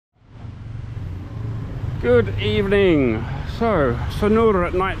Good evening. So, Sanur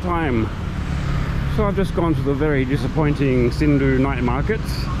at night time. So I've just gone to the very disappointing Sindhu night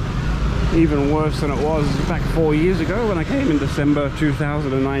markets. Even worse than it was back 4 years ago when I came in December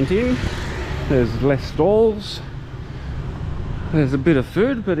 2019. There's less stalls. There's a bit of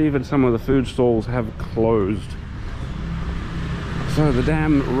food, but even some of the food stalls have closed. So the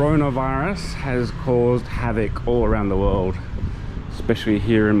damn coronavirus has caused havoc all around the world, especially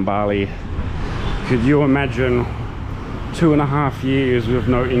here in Bali. Could you imagine 2.5 years with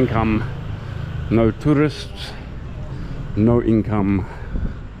no income, no tourists, no income?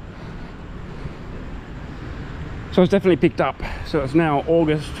 So it's definitely picked up. So it's now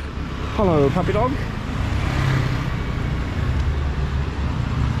August. Hello, puppy dog.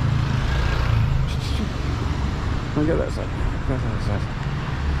 I'll get that side. Go that side.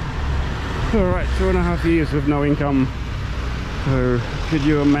 All right, 2.5 years with no income. So could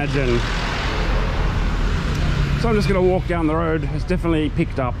you imagine? So I'm just going to walk down the road. It's definitely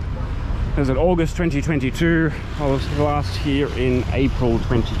picked up. It was in August 2022. I was last here in April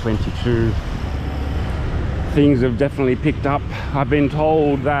 2022. Things have definitely picked up. I've been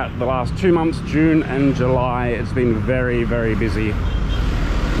told that the last 2 months, June and July, it's been very, very busy.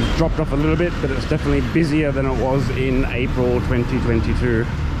 It's dropped off a little bit, but it's definitely busier than it was in April 2022.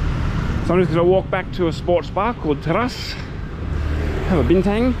 So I'm just going to walk back to a sports bar called Teras. Have a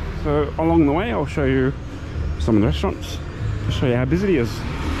bintang. So along the way, I'll show you some of the restaurants. I'll show you how busy it is.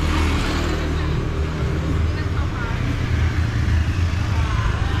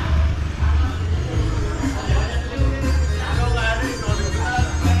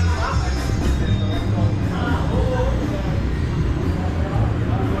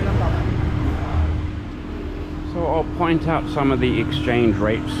 Point out some of the exchange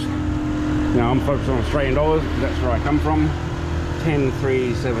rates. Now I'm focused on Australian dollars because that's where I come from.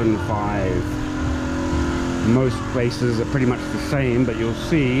 10,375. Most places are pretty much the same, but you'll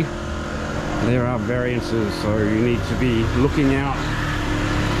see there are variances, so you need to be looking out,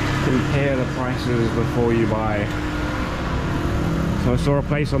 compare the prices before you buy. So I saw a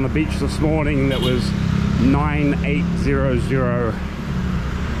place on the beach this morning that was 9,800.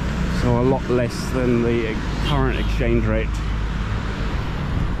 So a lot less than the current exchange rate.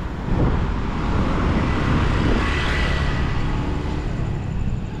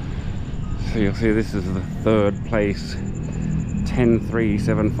 So you'll see this is the third place.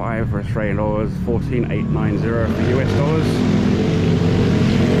 10,375 for Australian dollars, 14,890 for US dollars.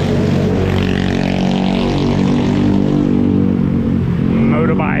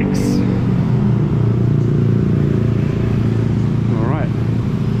 Motorbikes.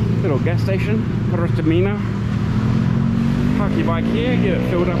 Little gas station, Parrot. Park your bike here, get it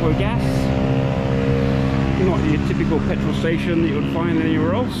filled up with gas. Not your typical petrol station that you would find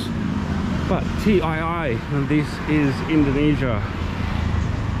anywhere else, but TII, and this is Indonesia.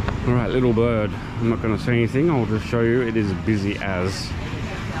 Alright, little bird. I'm not going to say anything, I'll just show you it is busy as.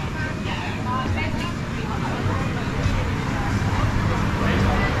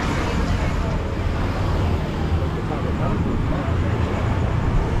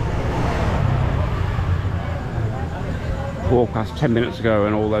 Walked past 10 minutes ago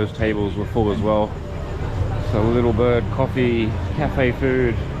and all those tables were full as well. So Little Bird coffee, cafe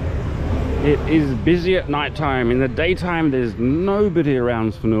food. It is busy at night time. In the daytime there's nobody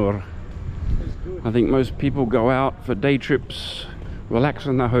around Sanur. I think most people go out for day trips, relax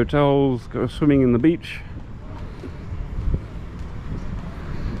in their hotels, go swimming in the beach.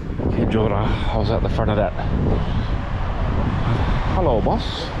 Kejora, I was at the front of that. Hello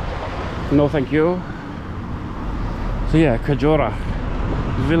boss. No thank you. So yeah, Kejora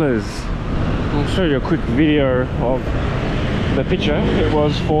villas. I'll show you a quick video of the picture. It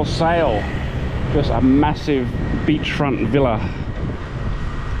was for sale. Just a massive beachfront villa.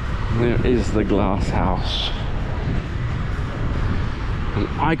 There is the glass house. An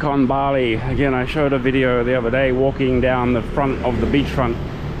icon Bali. Again, I showed a video the other day walking down the front of the beachfront.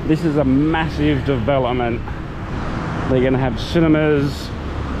 This is a massive development. They're going to have cinemas,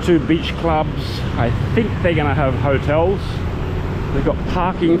 2 beach clubs. I think they're going to have hotels. They've got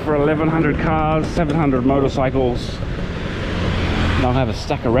parking for 1,100 cars, 700 motorcycles. They'll have a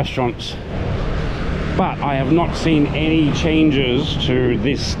stack of restaurants. But I have not seen any changes to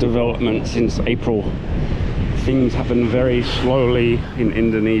this development since April. Things happen very slowly in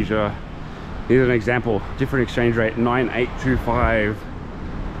Indonesia. Here's an example. Different exchange rate, 9,825.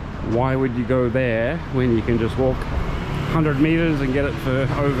 Why would you go there when you can just walk 100 meters and get it for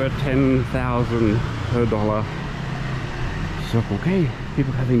over 10,000 per dollar? Circle K,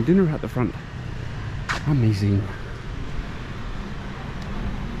 people having dinner at the front. Amazing.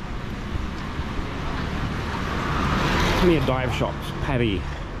 plenty of dive shops. Paddy.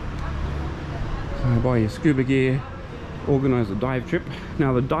 So buy your scuba gear, organise a dive trip.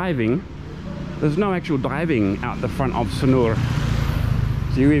 Now the diving, there's no actual diving out the front of Sanur.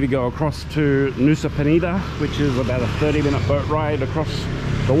 So you either go across to Nusa Penida, which is about a 30-minute boat ride across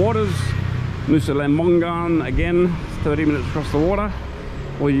the waters. Nusa Lembongan, again, 30 minutes across the water.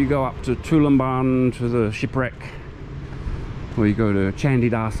 Or you go up to Tulamban, to the shipwreck. Or you go to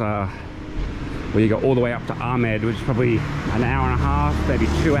Chandidasa. Or you go all the way up to Ahmed, which is probably an hour and a half, maybe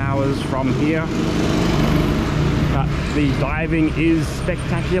 2 hours from here. But the diving is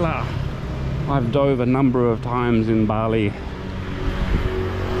spectacular. I've dove a number of times in Bali.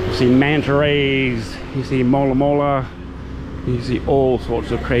 You see manta rays, you see mola mola, you see all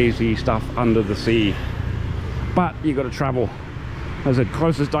sorts of crazy stuff under the sea. But you got to travel. As the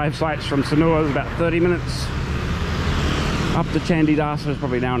closest dive sites from Sanur is about 30 minutes. Up to Chandidasa is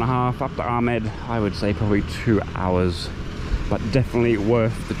probably an hour and a half. Up to Ahmed, I would say probably 2 hours. But definitely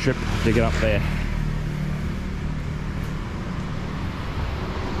worth the trip to get up there.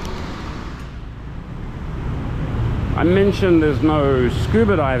 I mentioned there's no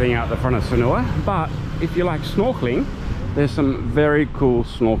scuba diving out the front of Sanur, but if you like snorkeling, there's some very cool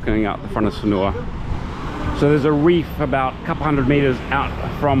snorkeling out the front of Sanur. So there's a reef about a couple hundred meters out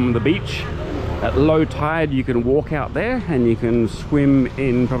from the beach. At low tide you can walk out there and you can swim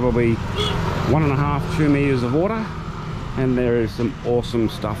in probably 1.5 to 2 meters of water, and there is some awesome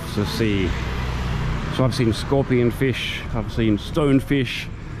stuff to see. So I've seen scorpion fish, I've seen stonefish,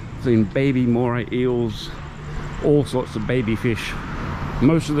 I've seen baby moray eels, all sorts of baby fish.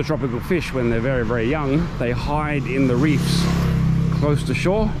 Most of the tropical fish, when they're very, very young, they hide in the reefs close to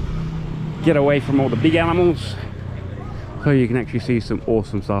shore, get away from all the big animals, so you can actually see some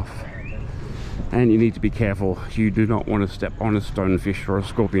awesome stuff. And you need to be careful. You do not want to step on a stonefish or a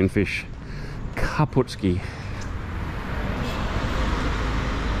scorpion fish. Kaputski.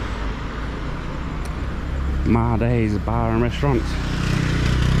 Mahday's Bar and Restaurant.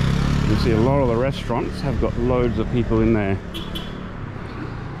 You can see a lot of the restaurants have got loads of people in there.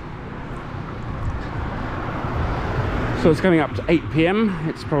 So it's coming up to 8 PM.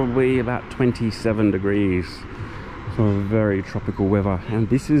 It's probably about 27 degrees. So very tropical weather. And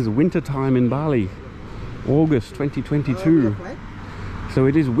this is winter time in Bali. August 2022. So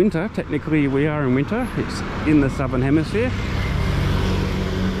it is winter. Technically we are in winter. It's in the southern hemisphere.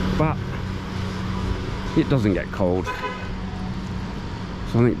 But it doesn't get cold.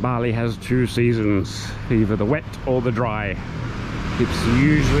 So I think Bali has 2 seasons, either the wet or the dry. It's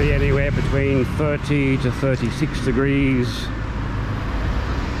usually anywhere between 30 to 36 degrees.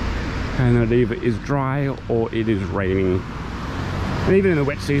 And it either is dry or it is raining. And even in the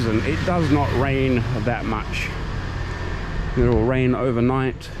wet season, it does not rain that much. It'll rain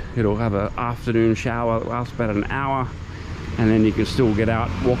overnight. It'll have an afternoon shower that lasts about an hour. And then you can still get out,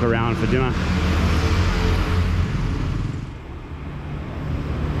 walk around for dinner.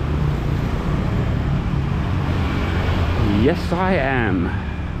 Yes, I am.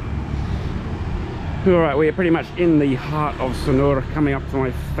 Alright, we are pretty much in the heart of Sanur, coming up to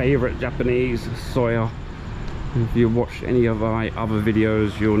my favourite Japanese, Soya. If you've watched any of my other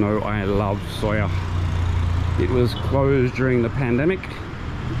videos, you'll know I love Soya. It was closed during the pandemic.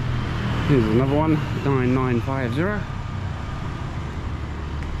 Here's another one, 9950.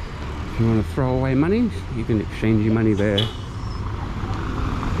 If you want to throw away money, you can exchange your money there.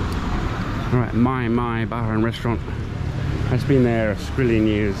 Alright, my bar and restaurant. It's been there a skrillion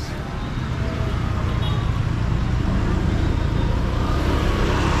years.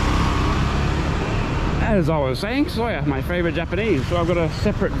 As I was saying, Soya, my favorite Japanese. So I've got a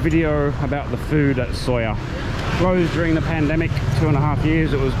separate video about the food at Soya. Closed during the pandemic, 2.5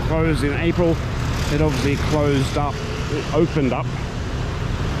 years. It was closed in April. It obviously closed up, it opened up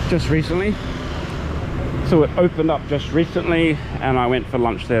just recently. So it opened up just recently, and I went for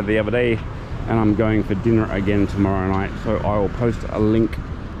lunch there the other day, and I'm going for dinner again tomorrow night. So I will post a link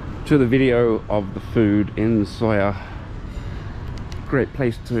to the video of the food in Soya. Great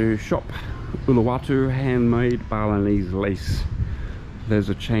place to shop. Uluwatu handmade Balinese lace. There's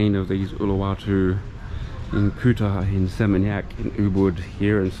a chain of these Uluwatu in Kuta, in Seminyak, in Ubud,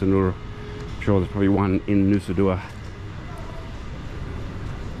 here in Sanur. I'm sure there's probably one in Nusa Dua.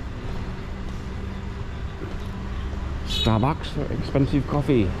 Starbucks for expensive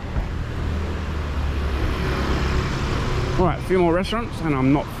coffee. Alright, a few more restaurants and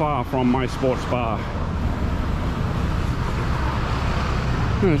I'm not far from my sports bar.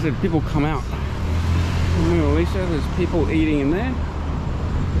 I said people come out. Mona Lisa, there's people eating in there.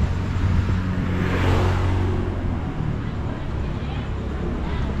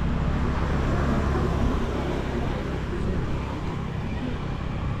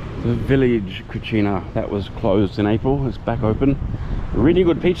 The Village Cucina, that was closed in April. It's back open. Really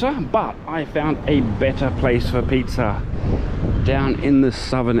good pizza, but I found a better place for pizza down in the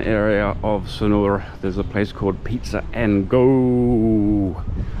southern area of Sanur. There's a place called Pizza N Goooo.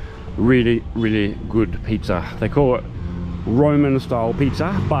 Really good pizza. They call it Roman style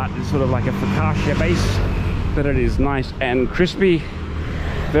pizza, but it's sort of like a focaccia base, but it is nice and crispy.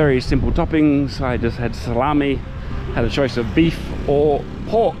 Very simple toppings. I just had salami, had a choice of beef or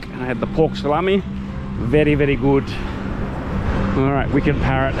pork, and I had the pork salami. Very good. All right, Wicked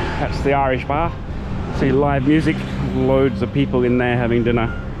Parrot, that's the Irish bar. See live music, loads of people in there having dinner.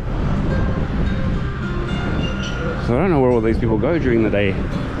 So I don't know where all these people go during the day.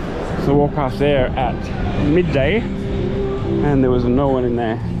 So I walked past there at midday and there was no one in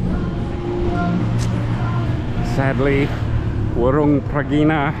there. Sadly, Warung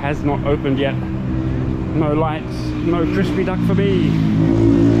Pragina has not opened yet. No lights, no crispy duck for me.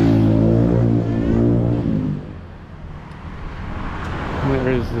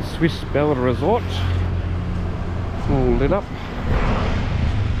 There is the Swiss Belle Resort, all lit up.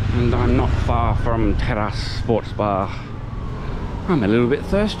 And I'm not far from Teras Sports Bar. I'm a little bit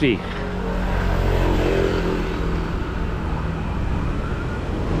thirsty.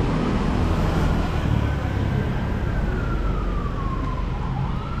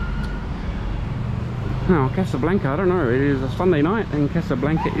 Now, Casablanca, I don't know, it is a Sunday night and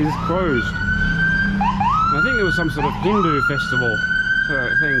Casablanca is closed. I think there was some sort of Hindu festival, so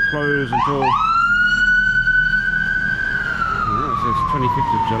I think closed until, it says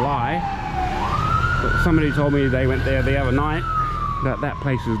 25th of July. But somebody told me they went there the other night, that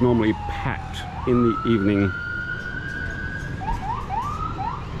place is normally packed in the evening.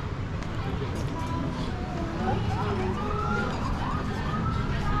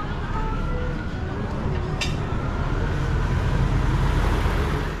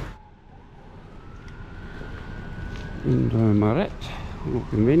 Maret, little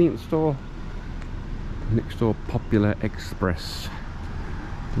convenience store. Next door, Popular Express.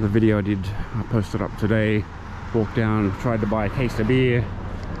 The video I posted up today. Walked down, tried to buy a case of beer.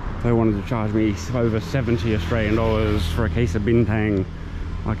 They wanted to charge me over 70 Australian dollars for a case of bintang.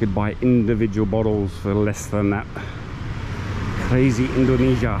 I could buy individual bottles for less than that. Crazy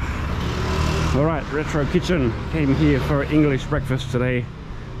Indonesia. Alright, Retro Kitchen. Came here for English breakfast today.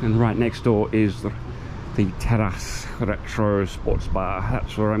 And right next door is the Teras Retro Sports Bar.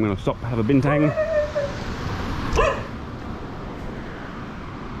 That's where I'm going to stop, have a bintang.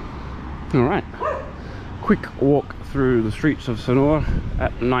 Alright, quick walk through the streets of Sanur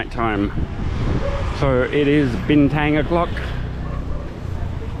at night time. So it is bintang o'clock.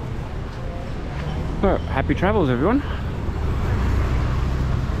 So happy travels everyone.